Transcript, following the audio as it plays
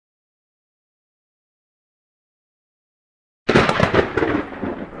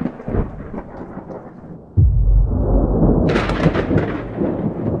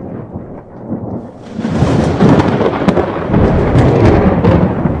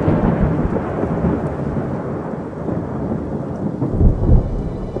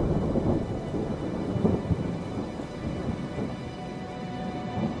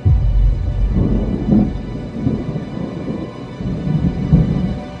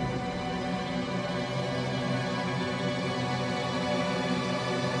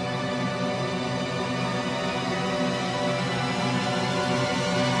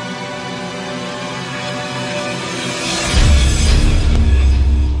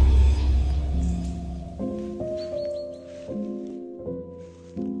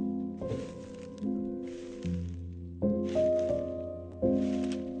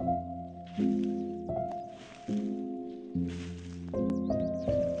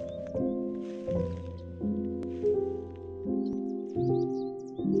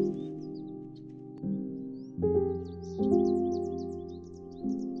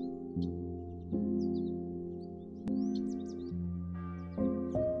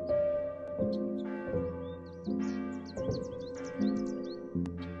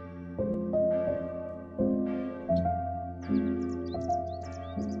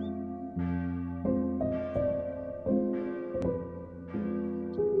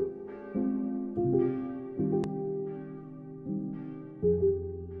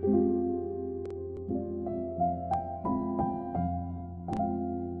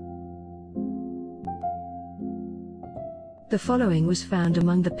The following was found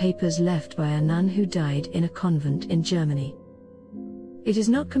among the papers left by a nun who died in a convent in Germany. It is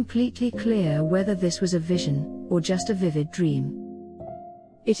not completely clear whether this was a vision, or just a vivid dream.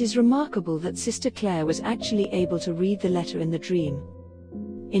 It is remarkable that Sister Claire was actually able to read the letter in the dream.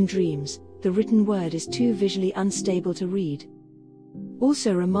 In dreams, the written word is too visually unstable to read.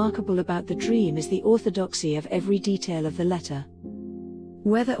 Also remarkable about the dream is the orthodoxy of every detail of the letter.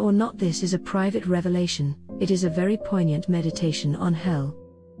 Whether or not this is a private revelation, it is a very poignant meditation on hell.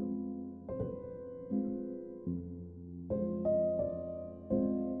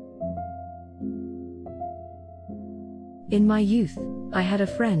 In my youth, I had a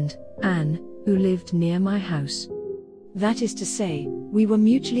friend, Anne, who lived near my house. That is to say, we were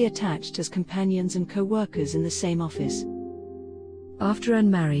mutually attached as companions and co-workers in the same office. After Anne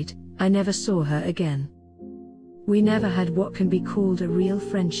married, I never saw her again. We never had what can be called a real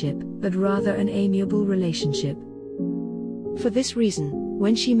friendship, but rather an amiable relationship. For this reason,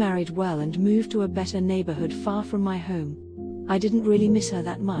 when she married well and moved to a better neighborhood far from my home, I didn't really miss her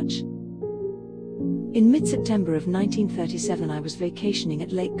that much. In mid-September of 1937 I was vacationing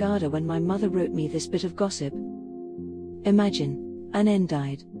at Lake Garda when my mother wrote me this bit of gossip. Imagine, Anne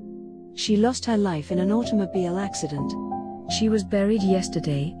died. She lost her life in an automobile accident. She was buried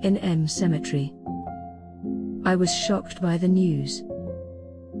yesterday in M Cemetery. I was shocked by the news.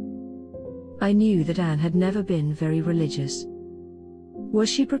 I knew that Anne had never been very religious. Was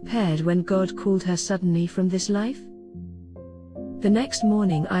she prepared when God called her suddenly from this life? The next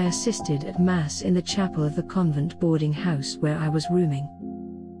morning I assisted at Mass in the chapel of the convent boarding house where I was rooming.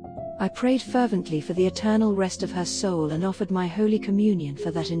 I prayed fervently for the eternal rest of her soul and offered my Holy Communion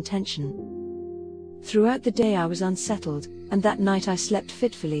for that intention. Throughout the day I was unsettled, and that night I slept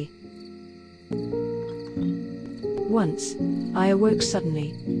fitfully. Once, I awoke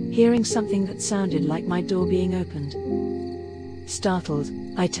suddenly, hearing something that sounded like my door being opened. Startled,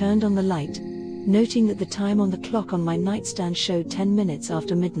 I turned on the light, noting that the time on the clock on my nightstand showed 10 minutes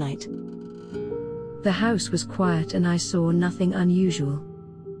after midnight. The house was quiet and I saw nothing unusual.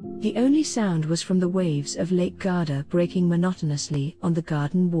 The only sound was from the waves of Lake Garda breaking monotonously on the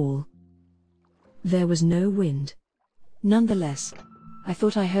garden wall. There was no wind. Nonetheless, I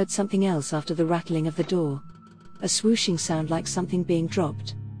thought I heard something else after the rattling of the door. A swooshing sound like something being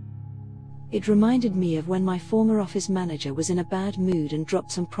dropped. It reminded me of when my former office manager was in a bad mood and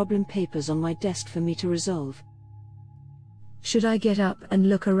dropped some problem papers on my desk for me to resolve. Should I get up and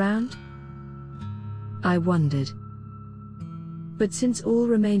look around? I wondered. But since all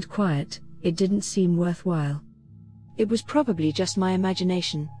remained quiet, it didn't seem worthwhile. It was probably just my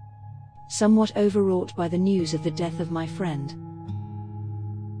imagination, somewhat overwrought by the news of the death of my friend.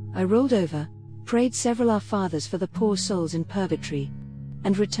 I rolled over, prayed several Our Fathers for the poor souls in purgatory,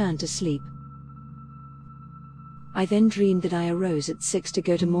 and returned to sleep. I then dreamed that I arose at 6 to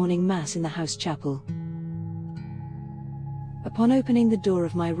go to morning mass in the house chapel. Upon opening the door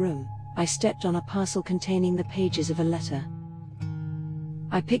of my room, I stepped on a parcel containing the pages of a letter.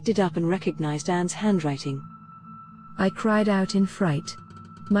 I picked it up and recognized Anne's handwriting. I cried out in fright.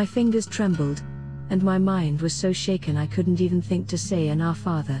 My fingers trembled, and my mind was so shaken I couldn't even think to say an Our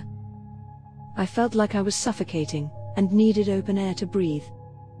Father. I felt like I was suffocating, and needed open air to breathe.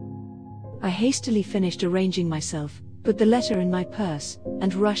 I hastily finished arranging myself, put the letter in my purse,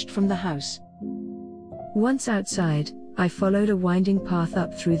 and rushed from the house. Once outside, I followed a winding path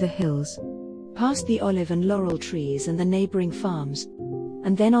up through the hills, past the olive and laurel trees and the neighboring farms,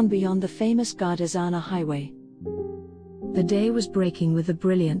 and then on beyond the famous Gardezana highway. The day was breaking with the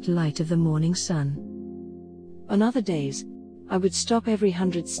brilliant light of the morning sun. On other days, I would stop every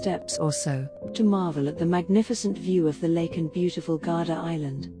 100 steps or so, to marvel at the magnificent view of the lake and beautiful Garda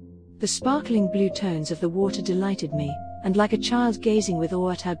Island. The sparkling blue tones of the water delighted me, and like a child gazing with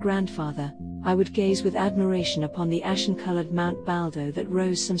awe at her grandfather, I would gaze with admiration upon the ashen-colored Mount Baldo that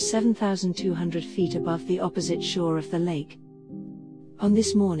rose some 7,200 feet above the opposite shore of the lake. On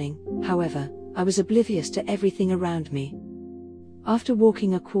this morning, however, I was oblivious to everything around me. After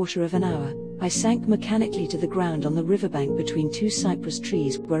walking a quarter of an hour, I sank mechanically to the ground on the riverbank between two cypress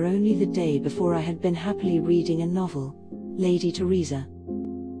trees where only the day before I had been happily reading a novel, Lady Teresa.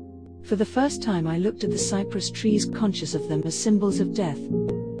 For the first time I looked at the cypress trees, conscious of them as symbols of death,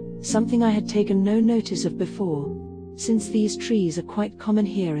 something I had taken no notice of before, since these trees are quite common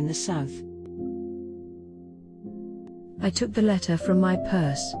here in the south. I took the letter from my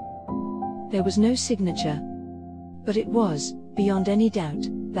purse. There was no signature, but it was, beyond any doubt,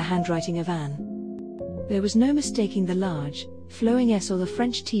 the handwriting of Anne. There was no mistaking the large, flowing S or the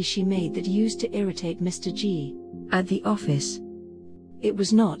French T she made that used to irritate Mr. G at the office. It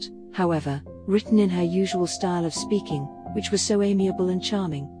was not, however, written in her usual style of speaking, which was so amiable and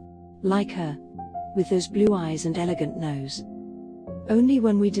charming. Like her, with those blue eyes and elegant nose. Only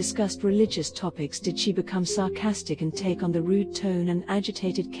when we discussed religious topics did she become sarcastic and take on the rude tone and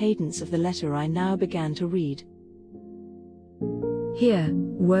agitated cadence of the letter I now began to read. Here,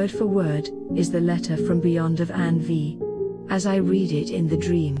 word for word, is the letter from beyond of Anne V. As I read it in the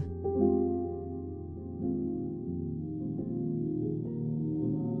dream.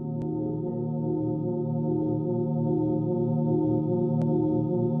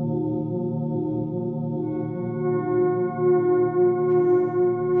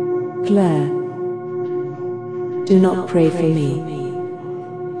 Claire, do not pray for me.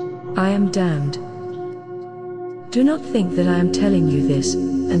 I am damned. Do not think that I am telling you this,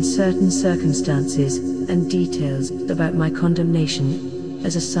 and certain circumstances and details about my condemnation,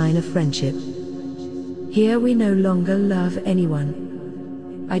 as a sign of friendship. Here we no longer love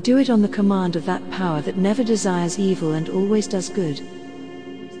anyone. I do it on the command of that power that never desires evil and always does good.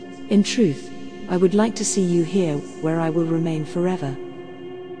 In truth, I would like to see you here, where I will remain forever.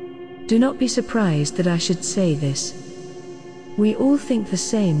 Do not be surprised that I should say this. We all think the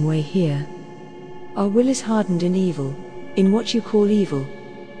same way here. Our will is hardened in evil, in what you call evil.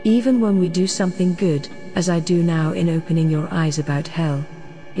 Even when we do something good, as I do now in opening your eyes about hell,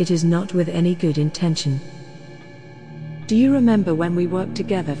 it is not with any good intention. Do you remember when we worked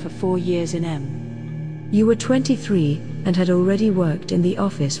together for 4 years in M? You were 23, and had already worked in the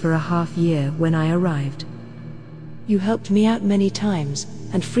office for a half year when I arrived. You helped me out many times,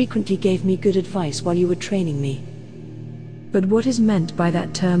 and frequently gave me good advice while you were training me. But what is meant by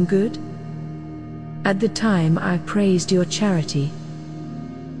that term good? At the time I praised your charity.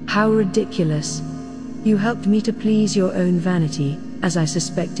 How ridiculous! You helped me to please your own vanity, as I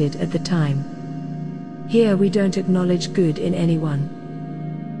suspected at the time. Here we don't acknowledge good in anyone.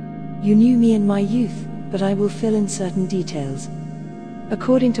 You knew me in my youth, but I will fill in certain details.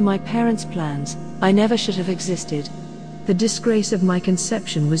 According to my parents' plans, I never should have existed. The disgrace of my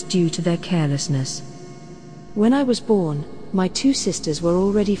conception was due to their carelessness. When I was born, my 2 sisters were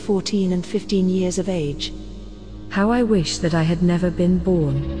already 14 and 15 years of age. How I wish that I had never been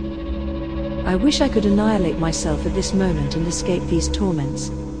born. I wish I could annihilate myself at this moment and escape these torments.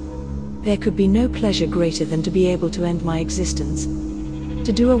 There could be no pleasure greater than to be able to end my existence.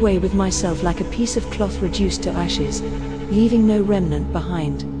 To do away with myself like a piece of cloth reduced to ashes, leaving no remnant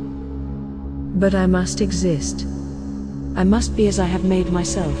behind. But I must exist. I must be as I have made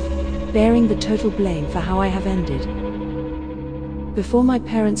myself, bearing the total blame for how I have ended. Before my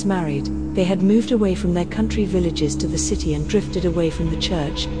parents married, they had moved away from their country villages to the city and drifted away from the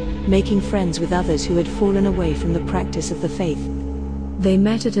church, making friends with others who had fallen away from the practice of the faith. They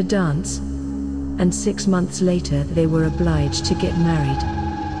met at a dance, and 6 months later they were obliged to get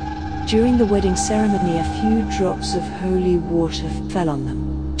married. During the wedding ceremony, a few drops of holy water fell on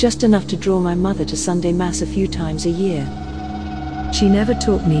them, just enough to draw my mother to Sunday Mass a few times a year. She never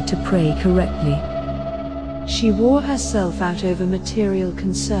taught me to pray correctly. She wore herself out over material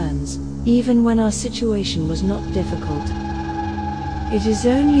concerns, even when our situation was not difficult. It is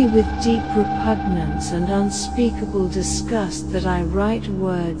only with deep repugnance and unspeakable disgust that I write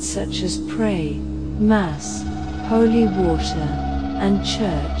words such as pray, Mass, holy water, and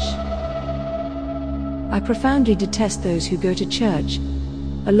church. I profoundly detest those who go to church,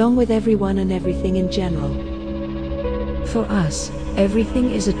 along with everyone and everything in general. For us,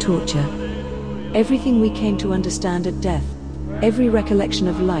 everything is a torture. Everything we came to understand at death, every recollection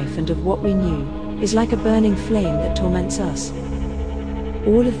of life and of what we knew, is like a burning flame that torments us.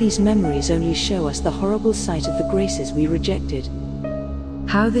 All of these memories only show us the horrible sight of the graces we rejected.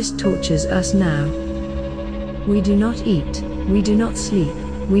 How this tortures us now. We do not eat, we do not sleep,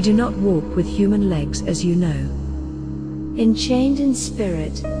 we do not walk with human legs, as you know. Enchained in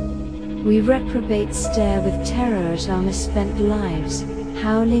spirit, we reprobate stare with terror at our misspent lives,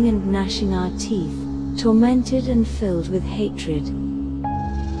 howling and gnashing our teeth, tormented and filled with hatred.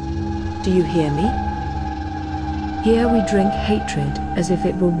 Do you hear me? Here we drink hatred as if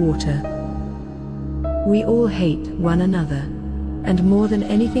it were water. We all hate one another, and more than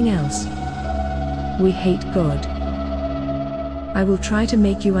anything else, we hate God. I will try to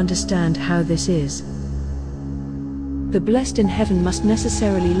make you understand how this is. The blessed in heaven must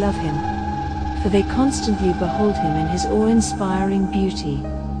necessarily love him, for they constantly behold him in his awe-inspiring beauty.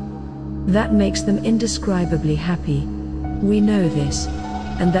 That makes them indescribably happy. We know this,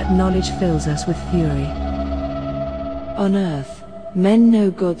 and that knowledge fills us with fury. On earth, men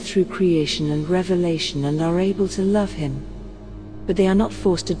know God through creation and revelation and are able to love him, but they are not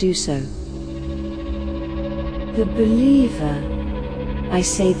forced to do so. The believer, I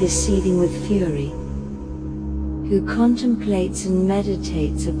say this seething with fury, who contemplates and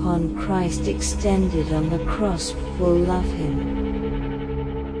meditates upon Christ extended on the cross will love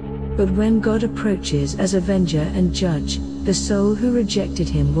him. But when God approaches as avenger and judge, the soul who rejected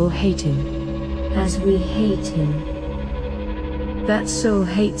him will hate him. As we hate him. That soul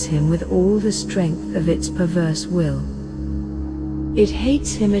hates him with all the strength of its perverse will. It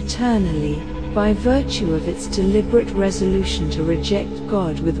hates him eternally, by virtue of its deliberate resolution to reject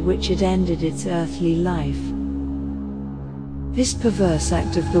God with which it ended its earthly life. This perverse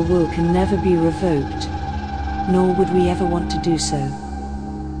act of the will can never be revoked, nor would we ever want to do so.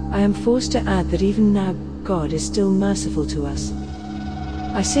 I am forced to add that even now, God is still merciful to us.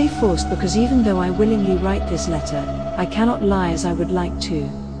 I say forced because even though I willingly write this letter, I cannot lie as I would like to.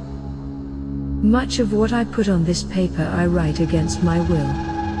 Much of what I put on this paper I write against my will.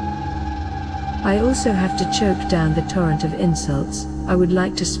 I also have to choke down the torrent of insults I would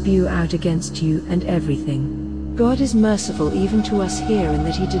like to spew out against you and everything. God is merciful even to us here in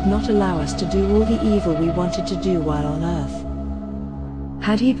that he did not allow us to do all the evil we wanted to do while on earth.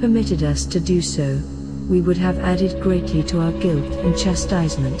 Had he permitted us to do so, we would have added greatly to our guilt and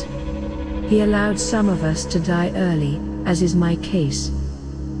chastisement. He allowed some of us to die early, as is my case,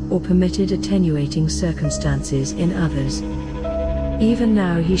 or permitted attenuating circumstances in others. Even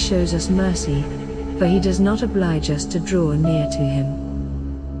now he shows us mercy, for he does not oblige us to draw near to him.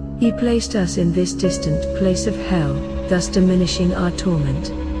 He placed us in this distant place of hell, thus diminishing our torment.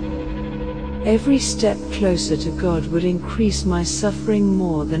 Every step closer to God would increase my suffering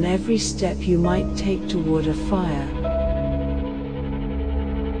more than every step you might take toward a fire.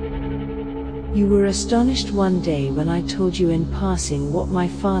 You were astonished one day when I told you in passing what my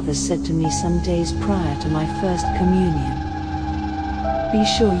father said to me some days prior to my first communion. Be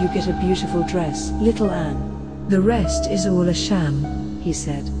sure you get a beautiful dress, little Anne. The rest is all a sham, he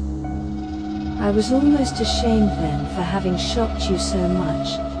said. I was almost ashamed then for having shocked you so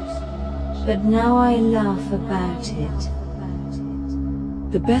much. But now I laugh about it.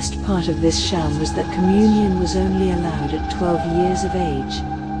 The best part of this sham was that communion was only allowed at 12 years of age.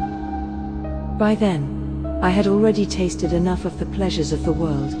 By then, I had already tasted enough of the pleasures of the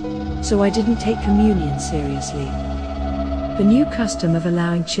world, so I didn't take communion seriously. The new custom of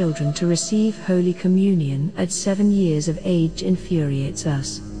allowing children to receive Holy Communion at 7 years of age infuriates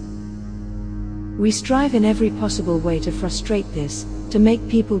us. We strive in every possible way to frustrate this, to make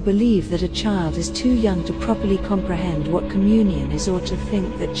people believe that a child is too young to properly comprehend what communion is or to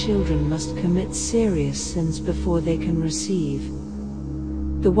think that children must commit serious sins before they can receive.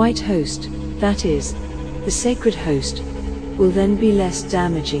 The white host, that is, the sacred host, will then be less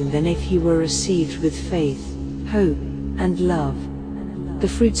damaging than if he were received with faith, hope, and love, the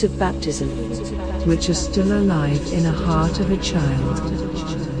fruits of baptism, which are still alive in the heart of a child.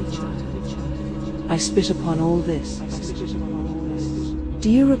 I spit upon all this. Do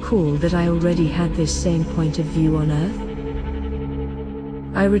you recall that I already had this same point of view on earth?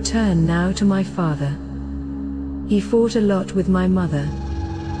 I return now to my father. He fought a lot with my mother.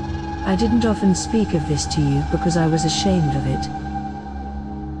 I didn't often speak of this to you because I was ashamed of it.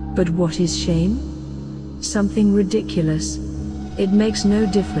 But what is shame? Something ridiculous. It makes no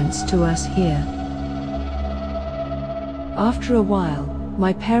difference to us here. After a while,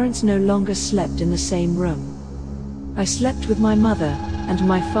 my parents no longer slept in the same room. I slept with my mother, and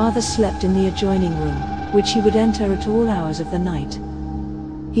my father slept in the adjoining room, which he would enter at all hours of the night.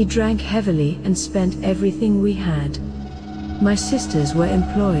 He drank heavily and spent everything we had. My sisters were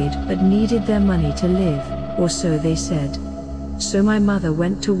employed but needed their money to live, or so they said. So my mother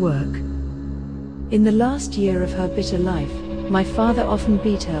went to work. In the last year of her bitter life, my father often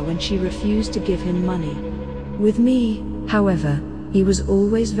beat her when she refused to give him money. With me, however, he was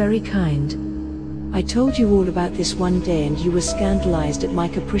always very kind. I told you all about this one day and you were scandalized at my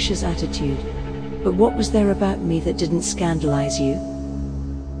capricious attitude. But what was there about me that didn't scandalize you?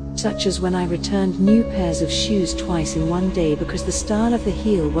 Such as when I returned new pairs of shoes twice in one day because the style of the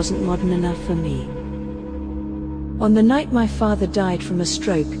heel wasn't modern enough for me. On the night my father died from a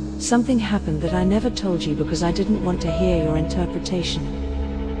stroke, something happened that I never told you because I didn't want to hear your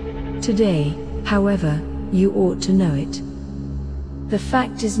interpretation. Today, however, you ought to know it. The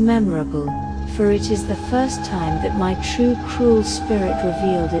fact is memorable, for it is the first time that my true cruel spirit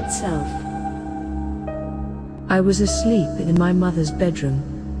revealed itself. I was asleep in my mother's bedroom.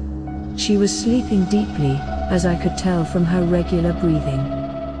 She was sleeping deeply, as I could tell from her regular breathing.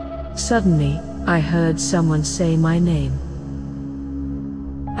 Suddenly, I heard someone say my name.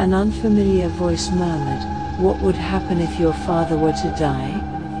 An unfamiliar voice murmured, "What would happen if your father were to die?"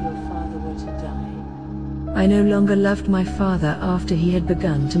 I no longer loved my father after he had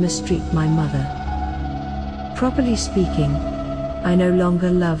begun to mistreat my mother. Properly speaking, I no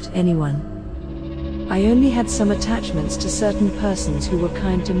longer loved anyone. I only had some attachments to certain persons who were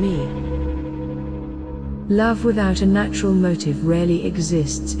kind to me. Love without a natural motive rarely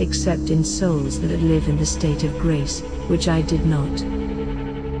exists except in souls that live in the state of grace, which I did not.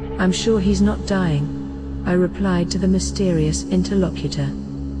 I'm sure he's not dying, I replied to the mysterious interlocutor.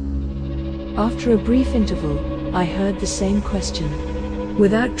 After a brief interval, I heard the same question.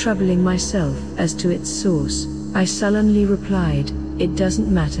 Without troubling myself as to its source, I sullenly replied, "It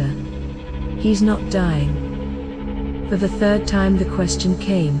doesn't matter. He's not dying." For the third time the question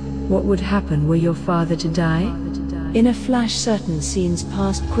came, "What would happen were your father to die?" In a flash certain scenes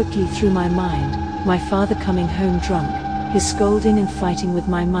passed quickly through my mind: my father coming home drunk, his scolding and fighting with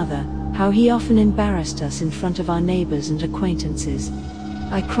my mother, how he often embarrassed us in front of our neighbors and acquaintances.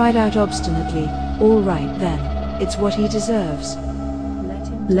 I cried out obstinately, "All right then, it's what he deserves.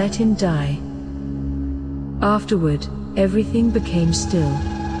 Let him die." Afterward, everything became still.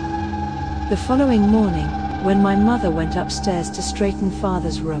 The following morning, when my mother went upstairs to straighten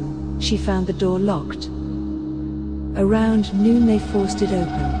father's room, she found the door locked. Around noon they forced it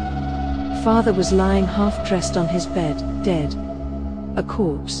open. Father was lying half-dressed on his bed, dead. A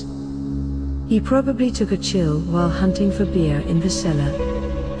corpse. He probably took a chill while hunting for beer in the cellar.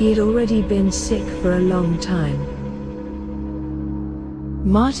 He had already been sick for a long time.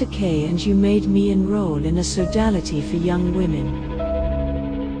 Marta K. and you made me enroll in a sodality for young women.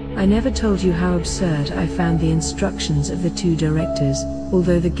 I never told you how absurd I found the instructions of the two directors,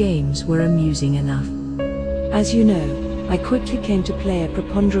 although the games were amusing enough. As you know, I quickly came to play a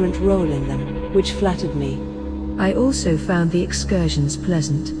preponderant role in them, which flattered me. I also found the excursions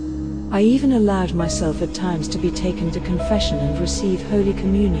pleasant. I even allowed myself at times to be taken to confession and receive Holy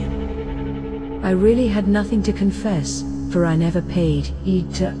Communion. I really had nothing to confess, for I never paid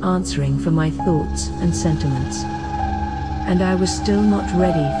heed to answering for my thoughts and sentiments. And I was still not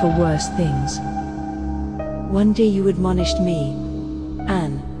ready for worse things. One day you admonished me,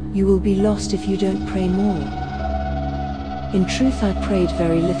 "Anne, you will be lost if you don't pray more." In truth I prayed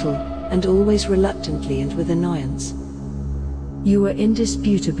very little, and always reluctantly and with annoyance. You were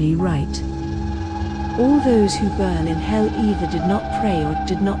indisputably right. All those who burn in hell either did not pray or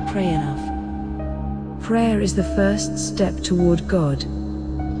did not pray enough. Prayer is the first step toward God.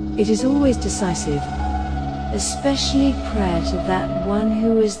 It is always decisive, especially prayer to that one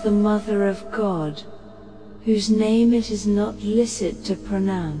who is the Mother of God, whose name it is not licit to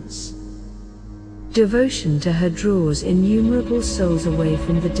pronounce. Devotion to her draws innumerable souls away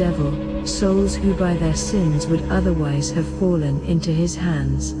from the devil, souls who by their sins would otherwise have fallen into his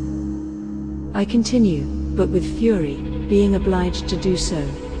hands. I continue, but with fury, being obliged to do so.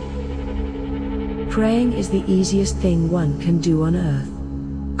 Praying is the easiest thing one can do on earth.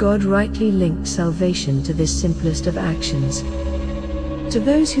 God rightly linked salvation to this simplest of actions. To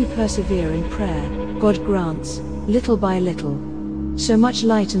those who persevere in prayer, God grants, little by little, so much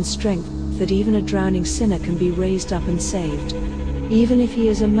light and strength that even a drowning sinner can be raised up and saved, even if he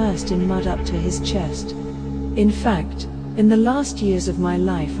is immersed in mud up to his chest. In fact, in the last years of my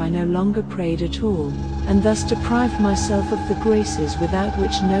life I no longer prayed at all, and thus deprived myself of the graces without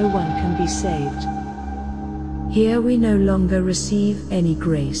which no one can be saved. Here we no longer receive any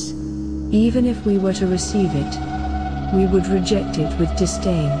grace. Even if we were to receive it, we would reject it with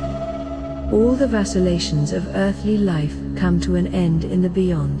disdain. All the vacillations of earthly life come to an end in the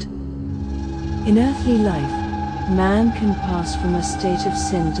beyond. In earthly life, man can pass from a state of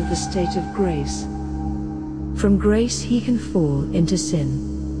sin to the state of grace. From grace he can fall into sin.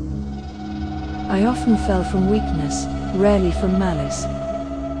 I often fell from weakness, rarely from malice.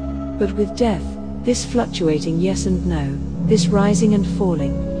 But with death, this fluctuating yes and no, this rising and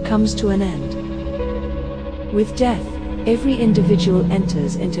falling, comes to an end. With death, every individual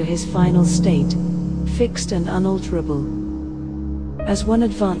enters into his final state, fixed and unalterable. As one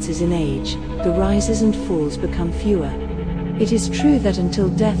advances in age, the rises and falls become fewer. It is true that until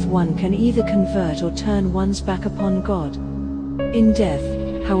death one can either convert or turn one's back upon God. In death,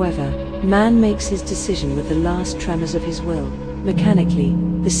 however, man makes his decision with the last tremors of his will, mechanically,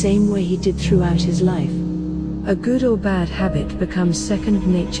 the same way he did throughout his life. A good or bad habit becomes second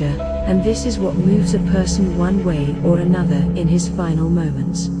nature, and this is what moves a person one way or another in his final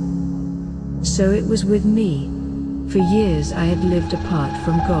moments. So it was with me. For years I had lived apart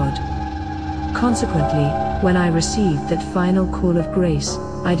from God. Consequently, when I received that final call of grace,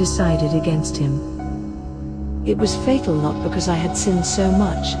 I decided against him. It was fatal not because I had sinned so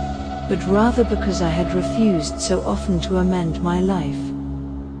much, but rather because I had refused so often to amend my life.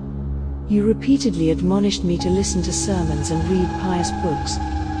 You repeatedly admonished me to listen to sermons and read pious books.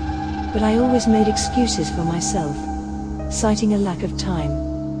 but I always made excuses for myself, citing a lack of time.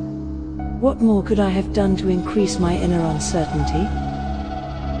 What more could I have done to increase my inner uncertainty?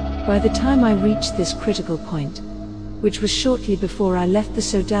 By the time I reached this critical point, which was shortly before I left the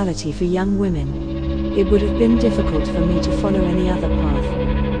sodality for young women, it would have been difficult for me to follow any other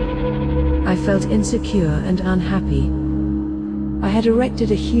path. I felt insecure and unhappy. I had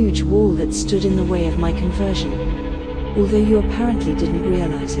erected a huge wall that stood in the way of my conversion, although you apparently didn't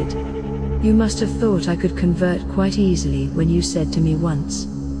realize it. You must have thought I could convert quite easily when you said to me once,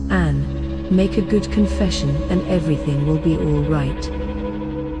 "Anne, make a good confession and everything will be all right."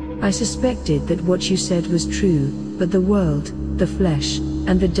 I suspected that what you said was true, but the world, the flesh,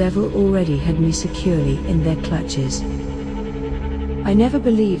 and the devil already had me securely in their clutches. I never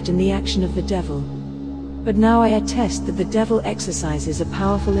believed in the action of the devil, but now I attest that the devil exercises a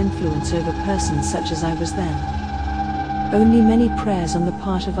powerful influence over persons such as I was then. Only many prayers on the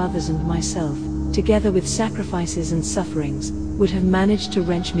part of others and myself, together with sacrifices and sufferings, would have managed to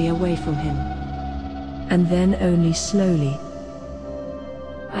wrench me away from him. And then only slowly.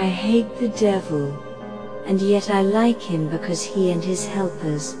 I hate the devil, and yet I like him because he and his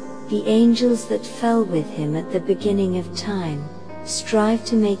helpers, the angels that fell with him at the beginning of time, strive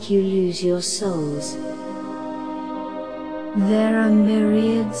to make you lose your souls. There are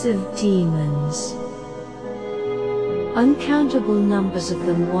myriads of demons. Uncountable numbers of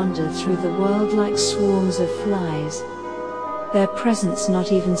them wander through the world like swarms of flies, their presence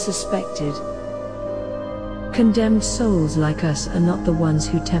not even suspected. Condemned souls like us are not the ones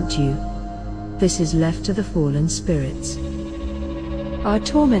who tempt you. This is left to the fallen spirits. Our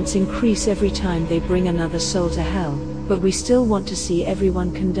torments increase every time they bring another soul to hell, but we still want to see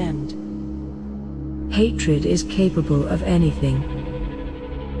everyone condemned. Hatred is capable of anything.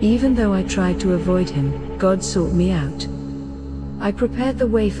 Even though I tried to avoid him, God sought me out. I prepared the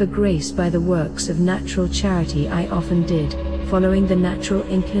way for grace by the works of natural charity I often did, following the natural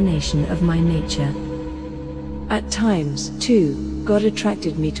inclination of my nature. At times, too, God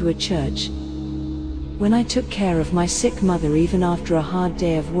attracted me to a church. When I took care of my sick mother even after a hard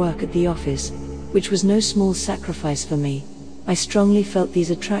day of work at the office, which was no small sacrifice for me, I strongly felt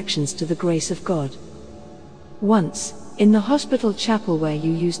these attractions to the grace of God. Once, in the hospital chapel where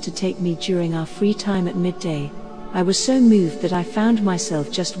you used to take me during our free time at midday, I was so moved that I found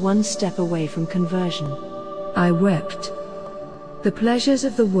myself just one step away from conversion. I wept. The pleasures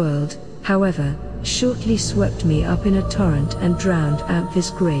of the world, however, shortly swept me up in a torrent and drowned out this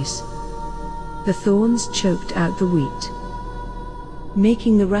grace. The thorns choked out the wheat.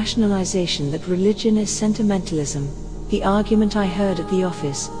 Making the rationalization that religion is sentimentalism, the argument I heard at the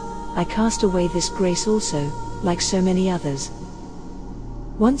office, I cast away this grace also, like so many others.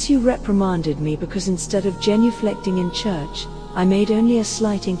 Once you reprimanded me because instead of genuflecting in church, I made only a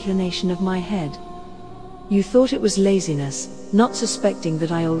slight inclination of my head. You thought it was laziness, not suspecting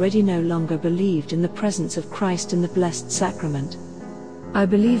that I already no longer believed in the presence of Christ in the Blessed Sacrament. I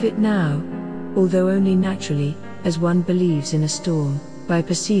believe it now, although only naturally, as one believes in a storm, by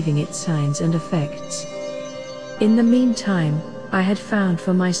perceiving its signs and effects. In the meantime, I had found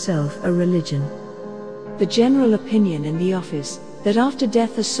for myself a religion. The general opinion in the office, that after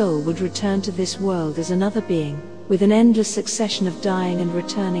death a soul would return to this world as another being, with an endless succession of dying and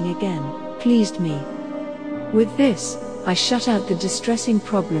returning again, pleased me. With this, I shut out the distressing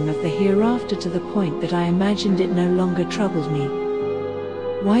problem of the hereafter to the point that I imagined it no longer troubled me.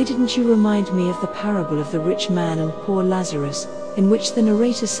 Why didn't you remind me of the parable of the rich man and poor Lazarus, in which the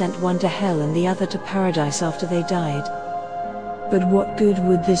narrator sent one to hell and the other to paradise after they died? But what good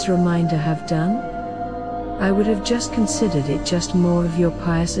would this reminder have done? I would have just considered it just more of your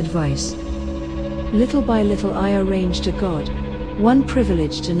pious advice. Little by little I arranged a God, one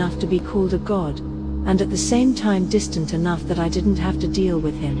privileged enough to be called a God, and at the same time distant enough that I didn't have to deal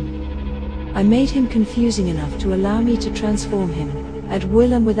with him. I made him confusing enough to allow me to transform him, at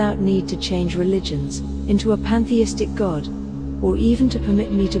will and without need to change religions, into a pantheistic God, or even to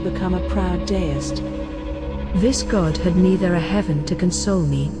permit me to become a proud deist. This God had neither a heaven to console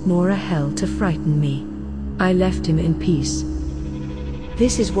me, nor a hell to frighten me. I left him in peace.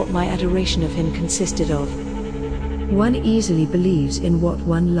 This is what my adoration of him consisted of. One easily believes in what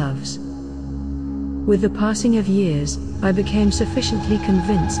one loves. With the passing of years, I became sufficiently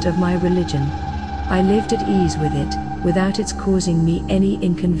convinced of my religion. I lived at ease with it, without its causing me any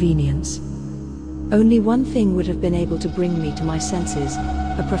inconvenience. Only one thing would have been able to bring me to my senses,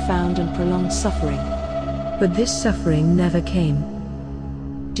 a profound and prolonged suffering. But this suffering never came.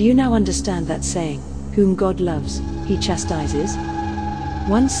 Do you now understand that saying, "Whom God loves, he chastises"?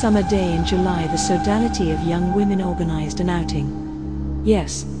 One summer day in July, the sodality of young women organized an outing.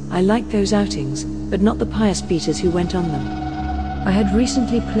 Yes, I liked those outings, but not the pious beaters who went on them. I had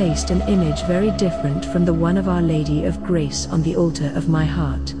recently placed an image very different from the one of Our Lady of Grace on the altar of my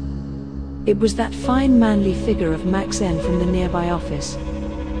heart. It was that fine manly figure of Max N from the nearby office.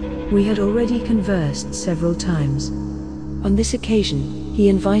 We had already conversed several times. On this occasion, he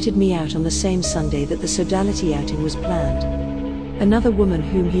invited me out on the same Sunday that the sodality outing was planned. Another woman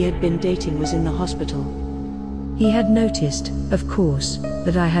whom he had been dating was in the hospital. He had noticed, of course,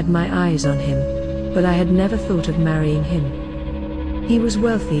 that I had my eyes on him, but I had never thought of marrying him. He was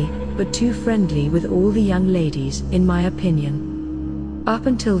wealthy, but too friendly with all the young ladies, in my opinion. Up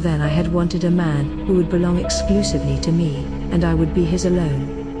until then I had wanted a man who would belong exclusively to me, and I would be his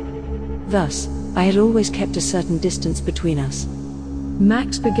alone. Thus, I had always kept a certain distance between us.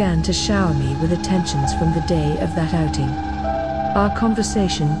 Max began to shower me with attentions from the day of that outing. Our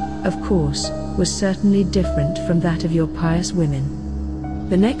conversation, of course, was certainly different from that of your pious women.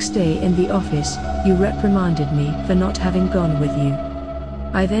 The next day in the office, you reprimanded me for not having gone with you.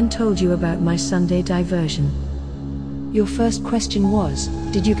 I then told you about my Sunday diversion. Your first question was,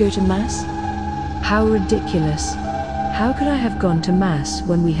 did you go to Mass? How ridiculous. How could I have gone to Mass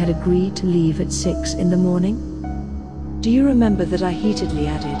when we had agreed to leave at 6 in the morning? Do you remember that I heatedly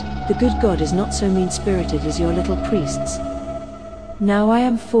added, the good God is not so mean-spirited as your little priests? Now I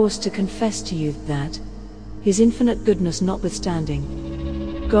am forced to confess to you that, His infinite goodness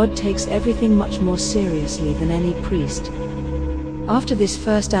notwithstanding, God takes everything much more seriously than any priest. After this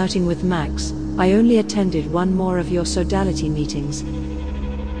first outing with Max, I only attended one more of your sodality meetings.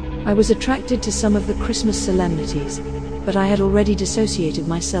 I was attracted to some of the Christmas solemnities, but I had already dissociated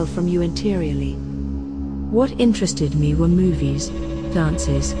myself from you interiorly. What interested me were movies,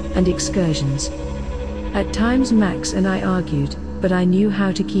 dances, and excursions. At times Max and I argued, but I knew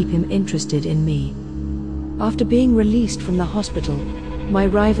how to keep him interested in me. After being released from the hospital, my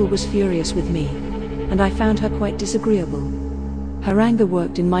rival was furious with me, and I found her quite disagreeable. Her anger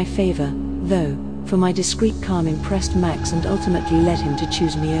worked in my favor, though, for my discreet calm impressed Max and ultimately led him to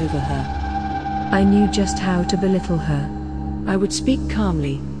choose me over her. I knew just how to belittle her. I would speak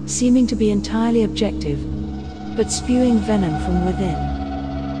calmly, seeming to be entirely objective, but spewing venom from within.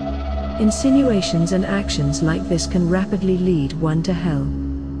 Insinuations and actions like this can rapidly lead one to hell.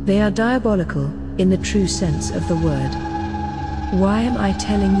 They are diabolical, in the true sense of the word. Why am I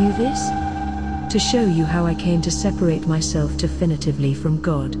telling you this? To show you how I came to separate myself definitively from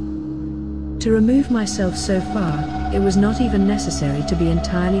God. To remove myself so far, it was not even necessary to be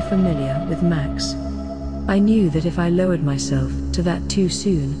entirely familiar with Max. I knew that if I lowered myself to that too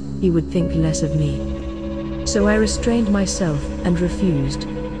soon, he would think less of me. So I restrained myself and refused.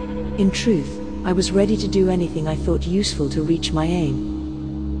 In truth, I was ready to do anything I thought useful to reach my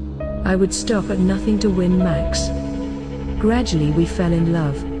aim. I would stop at nothing to win Max. Gradually we fell in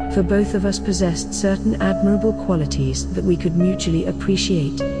love, for both of us possessed certain admirable qualities that we could mutually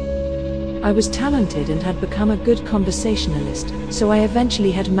appreciate. I was talented and had become a good conversationalist, so I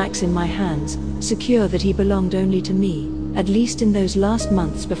eventually had Max in my hands, secure that he belonged only to me, at least in those last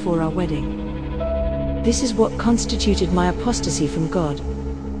months before our wedding. This is what constituted my apostasy from God,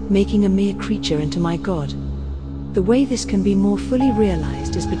 making a mere creature into my God. The way this can be more fully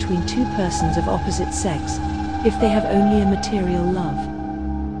realized is between two persons of opposite sex, if they have only a material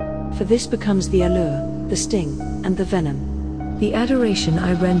love. For this becomes the allure, the sting, and the venom. The adoration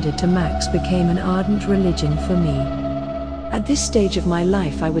I rendered to Max became an ardent religion for me. At this stage of my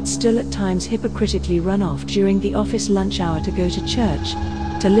life I would still at times hypocritically run off during the office lunch hour to go to church,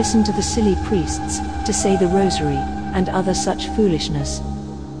 to listen to the silly priests, to say the rosary, and other such foolishness.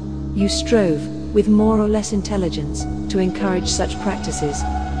 You strove, with more or less intelligence, to encourage such practices,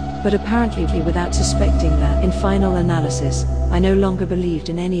 but apparently without suspecting that, in final analysis, I no longer believed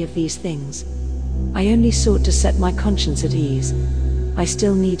in any of these things. I only sought to set my conscience at ease. I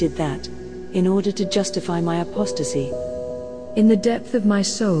still needed that, in order to justify my apostasy. In the depth of my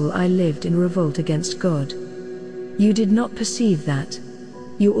soul I lived in revolt against God. You did not perceive that.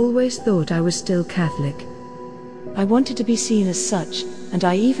 You always thought I was still Catholic. I wanted to be seen as such, and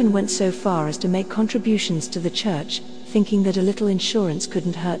I even went so far as to make contributions to the church, thinking that a little insurance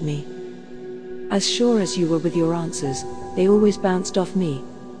couldn't hurt me. As sure as you were with your answers, they always bounced off me.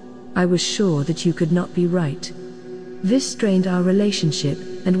 I was sure that you could not be right. This strained our relationship,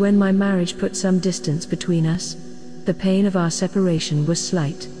 and when my marriage put some distance between us, the pain of our separation was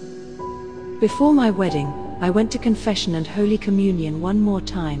slight. Before my wedding, I went to confession and Holy Communion one more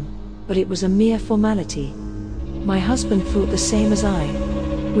time, but it was a mere formality. My husband thought the same as I.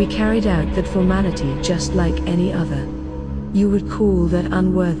 We carried out that formality just like any other. You would call that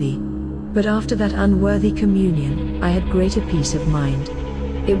unworthy. But after that unworthy communion, I had greater peace of mind.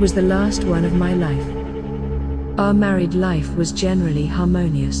 It was the last one of my life. Our married life was generally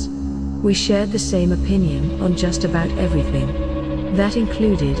harmonious. We shared the same opinion on just about everything. That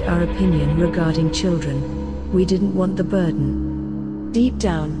included our opinion regarding children. We didn't want the burden. Deep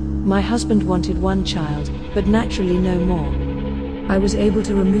down, my husband wanted one child, but naturally no more. I was able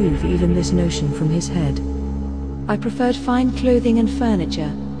to remove even this notion from his head. I preferred fine clothing and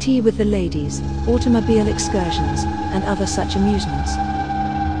furniture, tea with the ladies, automobile excursions, and other such amusements.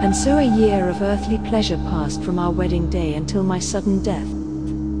 And so a year of earthly pleasure passed from our wedding day until my sudden death.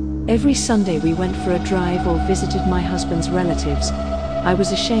 Every Sunday we went for a drive or visited my husband's relatives. I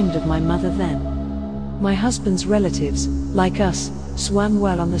was ashamed of my mother then. My husband's relatives, like us, swam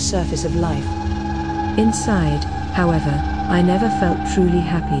well on the surface of life. Inside, however, I never felt truly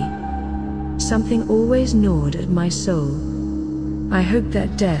happy. Something always gnawed at my soul. I hoped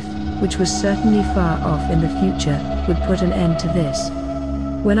that death, which was certainly far off in the future, would put an end to this.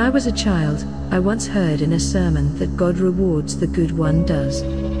 When I was a child, I once heard in a sermon that God rewards the good one does.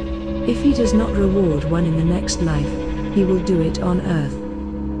 If he does not reward one in the next life, he will do it on earth.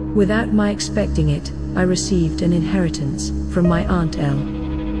 Without my expecting it, I received an inheritance from my Aunt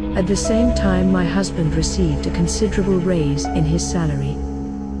Elle. At the same time, my husband received a considerable raise in his salary.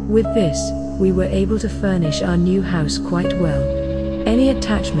 With this, we were able to furnish our new house quite well. Any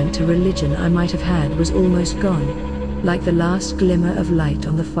attachment to religion I might have had was almost gone, like the last glimmer of light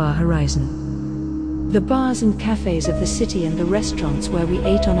on the far horizon. The bars and cafes of the city and the restaurants where we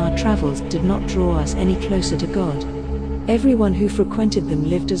ate on our travels did not draw us any closer to God. Everyone who frequented them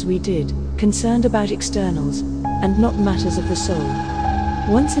lived as we did, concerned about externals, and not matters of the soul.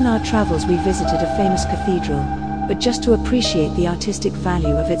 Once in our travels we visited a famous cathedral, but just to appreciate the artistic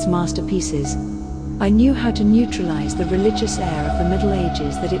value of its masterpieces. I knew how to neutralize the religious air of the Middle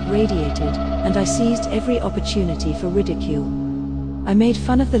Ages that it radiated, and I seized every opportunity for ridicule. I made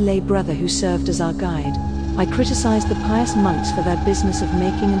fun of the lay brother who served as our guide. I criticized the pious monks for their business of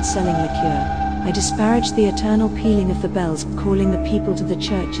making and selling liqueur. I disparaged the eternal pealing of the bells calling the people to the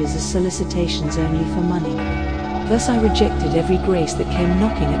churches as solicitations only for money. Thus I rejected every grace that came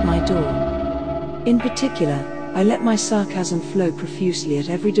knocking at my door. In particular, I let my sarcasm flow profusely at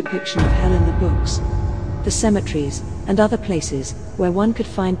every depiction of hell in the books, the cemeteries, and other places where one could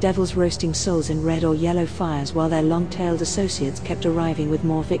find devils roasting souls in red or yellow fires while their long-tailed associates kept arriving with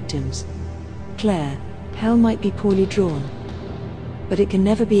more victims. Claire, hell might be poorly drawn, but it can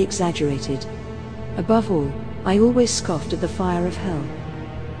never be exaggerated. Above all, I always scoffed at the fire of hell.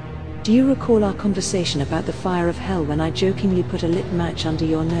 Do you recall our conversation about the fire of hell when I jokingly put a lit match under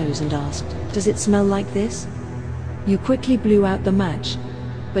your nose and asked, "Does it smell like this?" You quickly blew out the match,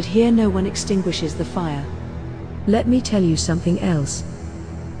 but here no one extinguishes the fire. Let me tell you something else.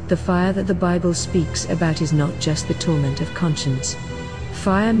 The fire that the Bible speaks about is not just the torment of conscience.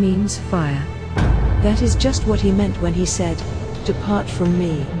 Fire means fire. That is just what he meant when he said, "Depart from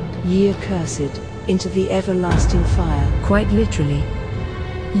me, ye accursed, into the everlasting fire." Quite literally.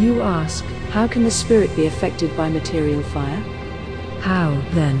 You ask, how can the spirit be affected by material fire? How,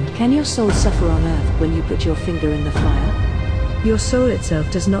 then? Can your soul suffer on earth when you put your finger in the fire? Your soul itself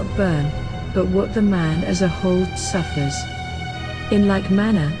does not burn, but what the man as a whole suffers. In like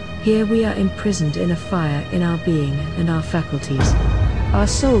manner, here we are imprisoned in a fire in our being and our faculties. Our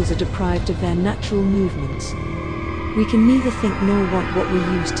souls are deprived of their natural movements. We can neither think nor want what we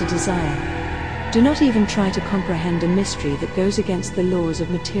used to desire. Do not even try to comprehend a mystery that goes against the laws of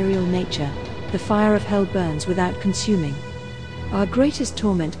material nature. The fire of hell burns without consuming. Our greatest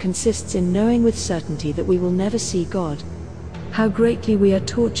torment consists in knowing with certainty that we will never see God. How greatly we are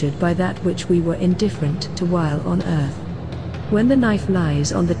tortured by that which we were indifferent to while on earth. When the knife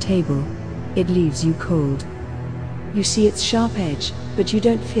lies on the table, it leaves you cold. You see its sharp edge, but you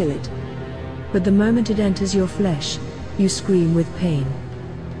don't feel it. But the moment it enters your flesh, you scream with pain.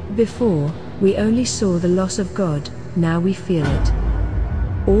 Before, we only saw the loss of God, now we feel it.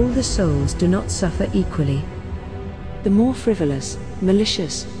 All the souls do not suffer equally. The more frivolous,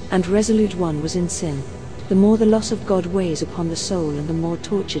 malicious, and resolute one was in sin, the more the loss of God weighs upon the soul and the more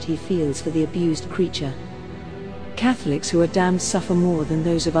tortured he feels for the abused creature. Catholics who are damned suffer more than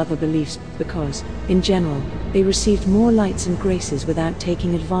those of other beliefs because, in general, they received more lights and graces without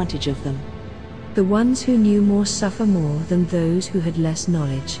taking advantage of them. The ones who knew more suffer more than those who had less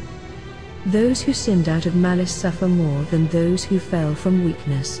knowledge. Those who sinned out of malice suffer more than those who fell from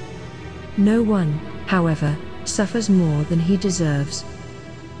weakness. No one, however, suffers more than he deserves.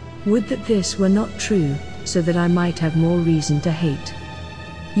 Would that this were not true, so that I might have more reason to hate.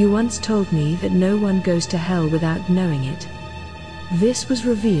 You once told me that no one goes to hell without knowing it. This was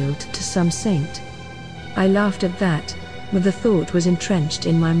revealed to some saint. I laughed at that, but the thought was entrenched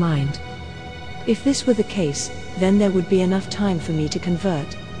in my mind. If this were the case, then there would be enough time for me to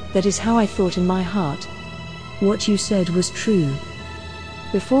convert. That is how I thought in my heart. What you said was true.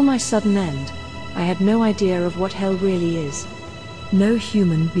 Before my sudden end, I had no idea of what hell really is. No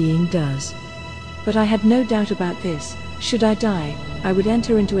human being does. But I had no doubt about this: should I die, I would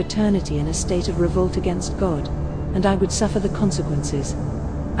enter into eternity in a state of revolt against God, and I would suffer the consequences.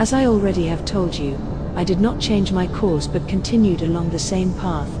 As I already have told you, I did not change my course but continued along the same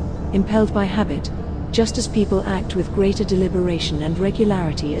path, impelled by habit, just as people act with greater deliberation and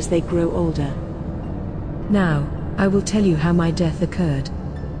regularity as they grow older. Now, I will tell you how my death occurred.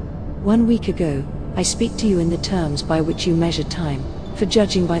 1 week ago, I speak to you in the terms by which you measure time, for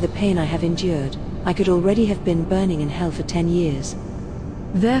judging by the pain I have endured, I could already have been burning in hell for 10 years.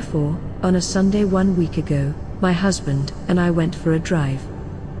 Therefore, on a Sunday 1 week ago, my husband and I went for a drive.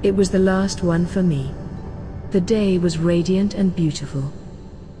 It was the last one for me. The day was radiant and beautiful.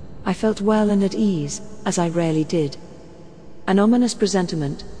 I felt well and at ease, as I rarely did. An ominous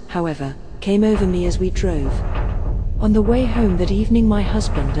presentiment, however, came over me as we drove. On the way home that evening, my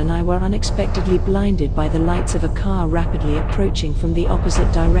husband and I were unexpectedly blinded by the lights of a car rapidly approaching from the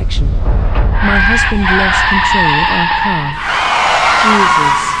opposite direction. My husband lost control of our car.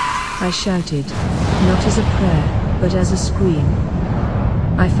 Jesus! I shouted, not as a prayer, but as a scream.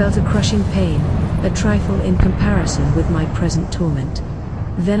 I felt a crushing pain, a trifle in comparison with my present torment.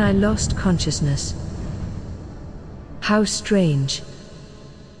 Then I lost consciousness. How strange.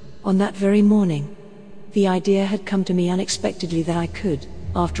 On that very morning, the idea had come to me unexpectedly that I could,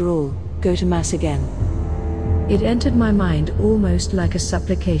 after all, go to Mass again. It entered my mind almost like a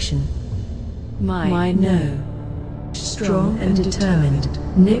supplication. My no, strong and determined,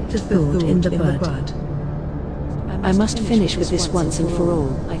 nipped the thought in the bud. I must finish with this once and for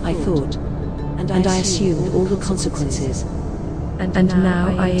all, I thought, and I assumed all the consequences. And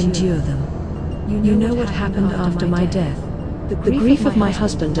now I endure them. You know what happened after my death. The grief of my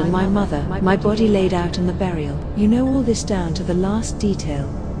husband and my mother, my body laid out and the burial. You know all this down to the last detail,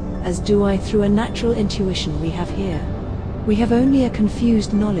 as do I through a natural intuition we have here. We have only a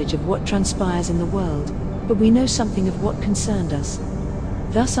confused knowledge of what transpires in the world, but we know something of what concerned us.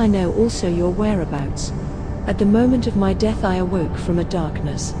 Thus I know also your whereabouts. At the moment of my death I awoke from a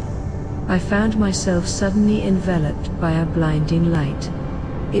darkness. I found myself suddenly enveloped by a blinding light.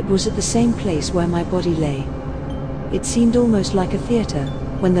 It was at the same place where my body lay. It seemed almost like a theater,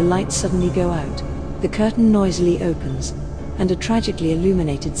 when the lights suddenly go out, the curtain noisily opens, and a tragically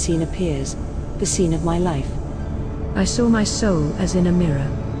illuminated scene appears, the scene of my life. I saw my soul as in a mirror.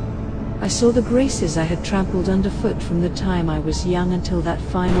 I saw the graces I had trampled underfoot from the time I was young until that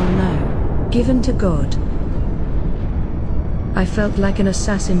final no, given to God. I felt like an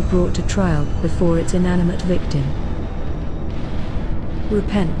assassin brought to trial before its inanimate victim.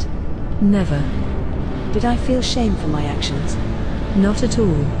 Repent. Never. Did I feel shame for my actions? Not at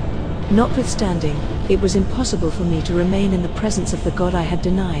all. Notwithstanding, it was impossible for me to remain in the presence of the God I had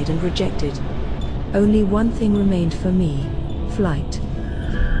denied and rejected. Only one thing remained for me: flight.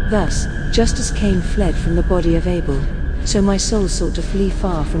 Thus, just as Cain fled from the body of Abel, so my soul sought to flee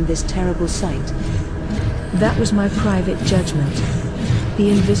far from this terrible sight. That was my private judgment. The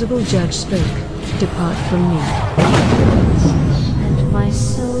invisible judge spoke, "Depart from me." And my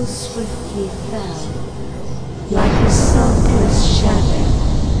soul swiftly fell, like a selfless shadow,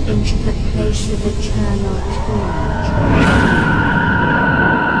 into the place of eternal torment.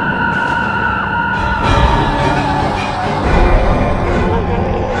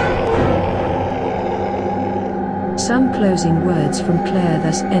 Some closing words from Claire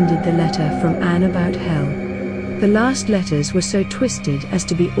thus ended the letter from Anne about hell. The last letters were so twisted as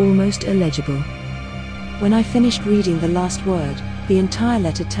to be almost illegible. When I finished reading the last word, the entire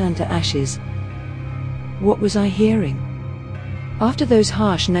letter turned to ashes. What was I hearing? After those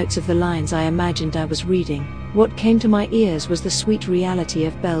harsh notes of the lines I imagined I was reading, what came to my ears was the sweet reality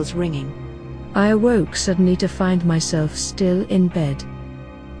of bells ringing. I awoke suddenly to find myself still in bed.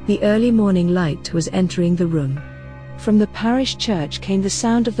 The early morning light was entering the room. From the parish church came the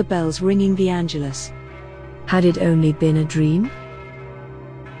sound of the bells ringing the Angelus. Had it only been a dream?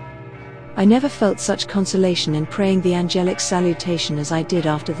 I never felt such consolation in praying the angelic salutation as I did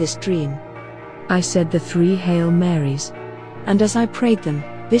after this dream. I said the 3 Hail Marys. And as I prayed them,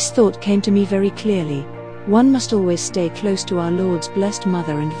 this thought came to me very clearly: one must always stay close to our Lord's blessed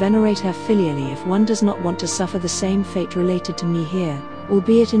Mother and venerate her filially if one does not want to suffer the same fate related to me here,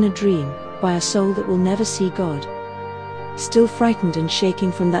 albeit in a dream, by a soul that will never see God. Still frightened and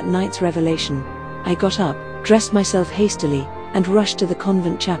shaking from that night's revelation, I got up, dressed myself hastily, and rushed to the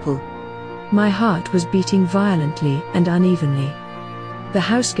convent chapel. My heart was beating violently and unevenly. The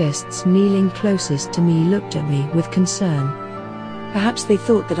houseguests kneeling closest to me looked at me with concern. Perhaps they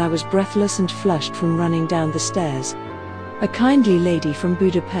thought that I was breathless and flushed from running down the stairs. A kindly lady from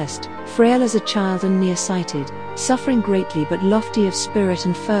Budapest, frail as a child and nearsighted, suffering greatly but lofty of spirit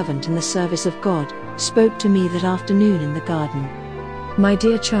and fervent in the service of God, spoke to me that afternoon in the garden. "My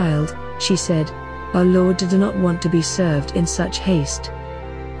dear child," she said, "our Lord did not want to be served in such haste."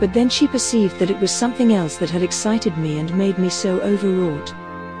 But then she perceived that it was something else that had excited me and made me so overwrought.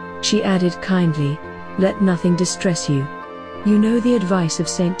 She added kindly, "Let nothing distress you. You know the advice of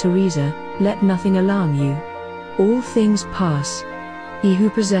Saint Teresa, let nothing alarm you. All things pass. He who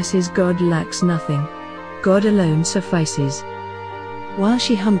possesses God lacks nothing. God alone suffices." While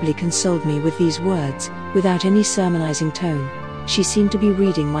she humbly consoled me with these words, without any sermonizing tone, she seemed to be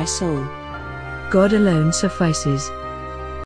reading my soul. God alone suffices.